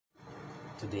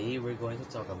Today we're going to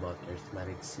talk about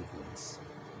arithmetic sequence.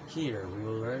 Here we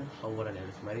will learn what an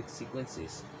arithmetic sequence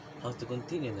is, how to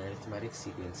continue an arithmetic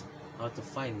sequence, how to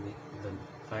find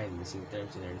missing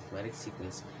terms in arithmetic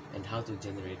sequence, and how to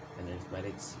generate an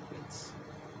arithmetic sequence.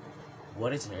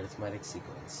 What is an arithmetic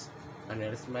sequence? An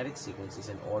arithmetic sequence is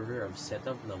an order of set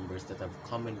of numbers that have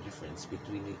common difference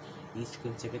between each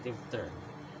consecutive term.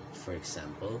 For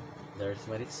example, the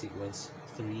arithmetic sequence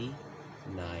 3,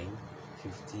 9,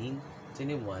 15,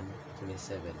 21,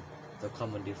 27. The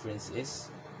common difference is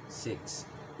 6.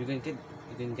 You can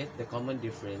get the common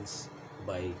difference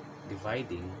by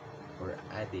dividing or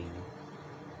adding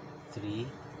 3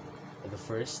 at the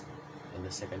first and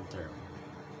the second term.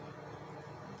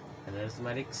 An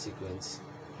arithmetic sequence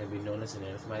can be known as an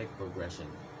arithmetic progression.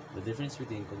 The difference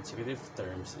between consecutive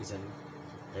terms in an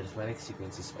arithmetic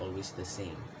sequence is always the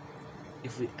same.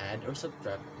 If we add or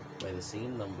subtract by the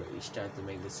same number each time to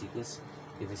make the sequence,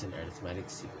 it is an arithmetic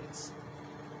sequence.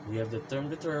 We have the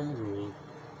term-to-term rule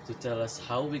to tell us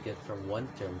how we get from one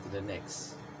term to the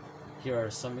next. Here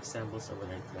are some examples of an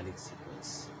arithmetic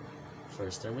sequence.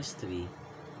 First term is 3,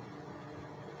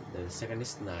 the second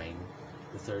is 9,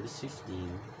 the third is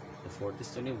 15, the fourth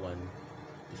is 21,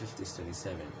 the fifth is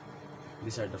 27.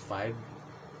 These are the five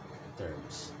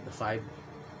terms, the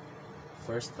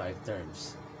first five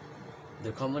terms.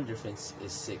 The common difference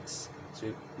is 6. So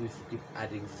if we keep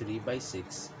adding 3 by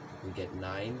 6, we get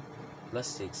 9 plus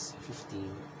 6,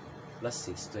 15 plus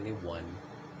 6, 21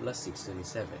 plus 6,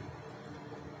 27.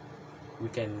 We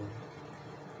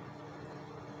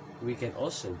can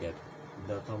also get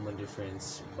the common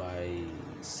difference by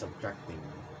subtracting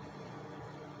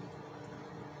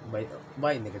by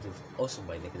negative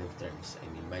terms.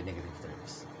 By negative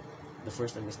terms. The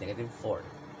first one is negative 4.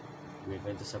 We're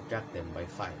going to subtract them by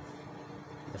 5.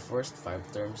 The first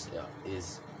 5 terms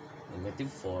is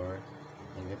negative 4,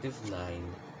 negative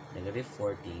 9, negative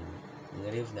 14,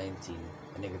 negative 19,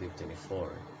 and negative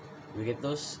 24. We get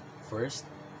those first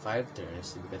 5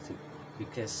 terms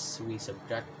because we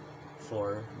subtract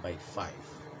 4 by 5,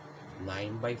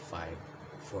 9 by 5,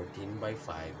 14 by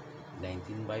 5,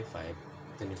 19 by 5,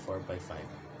 24 by 5,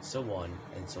 so on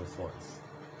and so forth.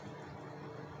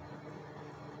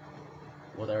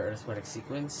 What are arithmetic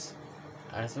sequence?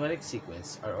 Arithmetic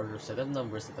sequence are ordered set of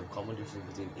numbers that have common difference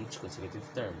between each consecutive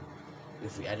term.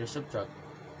 If we add or subtract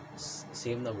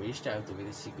same number each time to make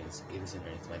the sequence, it is an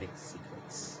arithmetic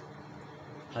sequence.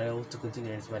 How to continue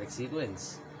an arithmetic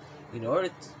sequence? In order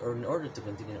to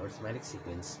continue an arithmetic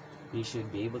sequence, we should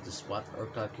be able to spot or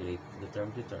calculate the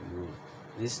term-to-term rule.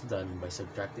 This is done by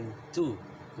subtracting 2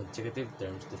 consecutive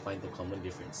terms to find the common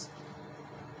difference.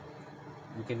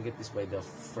 We can get this by the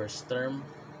first term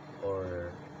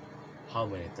or how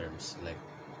many terms, like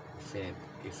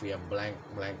if we have blank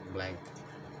blank blank,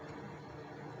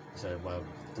 so we have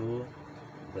 2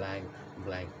 blank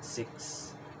blank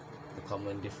 6, the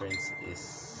common difference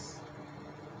is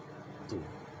 2.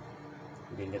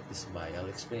 We can get this by, I'll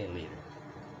explain it later.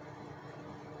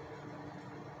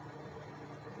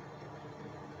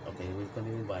 Okay, we'll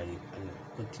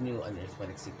continue an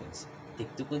arithmetic sequence.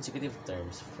 Take 2 consecutive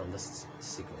terms from the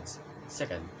sequence.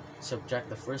 Second, subtract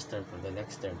the first term from the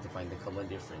next term to find the common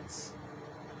difference,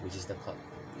 which is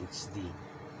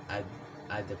add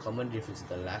the common difference to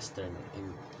the last term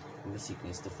in the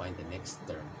sequence to find the next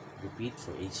term. Repeat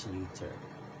for each new term.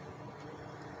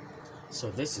 So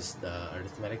this is the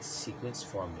arithmetic sequence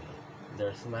formula. The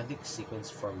arithmetic sequence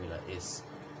formula is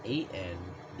an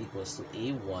equals to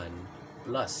a1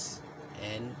 plus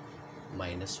n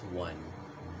minus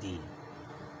 1d,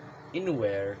 in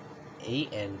where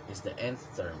an is the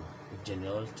nth term,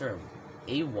 general term.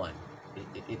 A1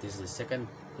 it is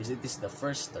the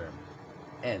first term.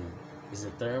 N is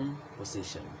the term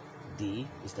position. D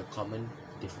is the common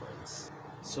difference.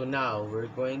 So now we're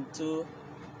going to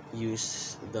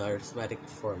use the arithmetic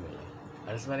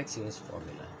sequence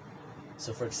formula.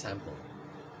 So for example,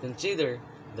 consider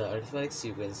the arithmetic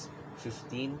sequence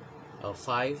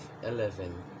 5,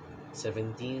 11,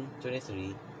 17,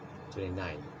 23,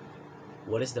 29.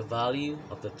 What is the value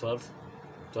of the 12th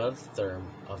term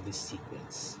of this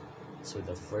sequence? So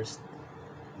the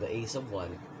ace of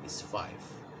 1 is 5.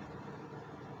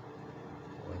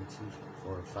 1, 2,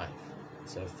 4, 5.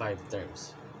 So 5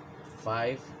 terms.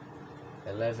 5,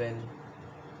 11,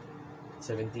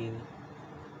 17,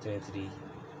 23,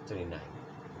 29.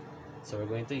 So we're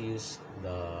going to use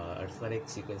the arithmetic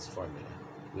sequence formula,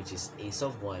 which is ace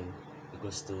of 1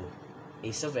 equals to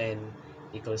ace of n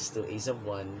equals to ace of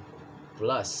 1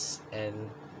 plus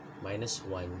n minus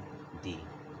 1d.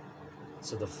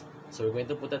 So we're going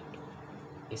to put that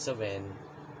ace of n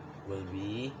will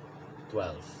be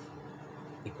 12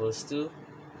 equals to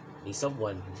Ace of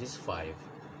 1, which is 5.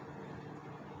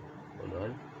 Hold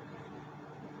on.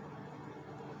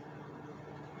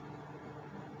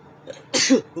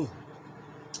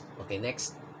 Okay,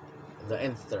 next, the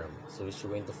nth term. So we're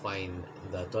going to find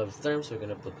the 12th term, so we're going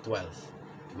to put 12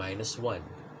 minus 1.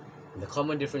 And the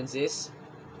common difference is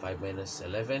 5 minus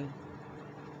 11,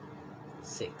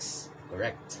 6.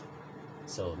 Correct.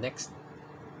 So next,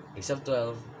 ace of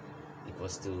 12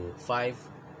 equals to 5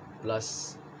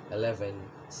 plus 11,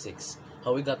 6.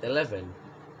 How we got 11?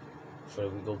 So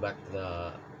we go back to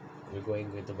the, we're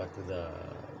going to back to the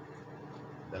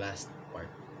last part,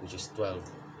 which is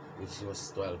 12, which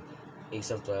was 12.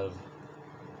 Ace of 12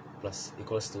 plus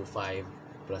equals to 5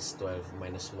 plus 12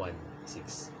 minus 1,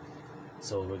 6.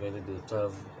 So we're going to do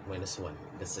 12 minus 1.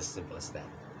 That's as simple as that.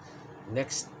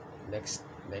 Next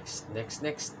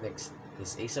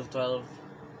is ace of 12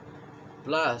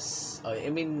 plus,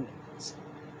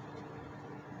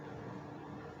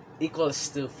 equals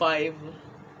to 5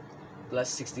 plus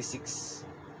 66.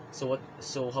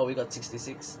 So how we got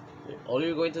 66? All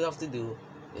you're going to have to do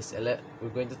is we're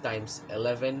going to times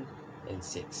 11 and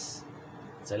 6.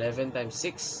 So 11 times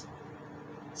 6,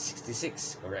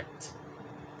 66. Correct.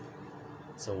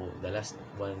 So the last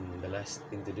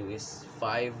thing to do is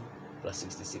 5 plus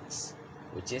 66,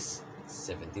 which is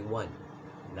 71.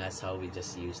 And that's how we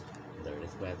just used the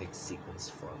arithmetic sequence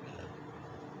formula.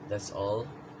 That's all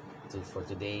for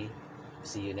today.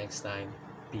 See you next time.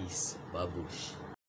 Peace. Babush.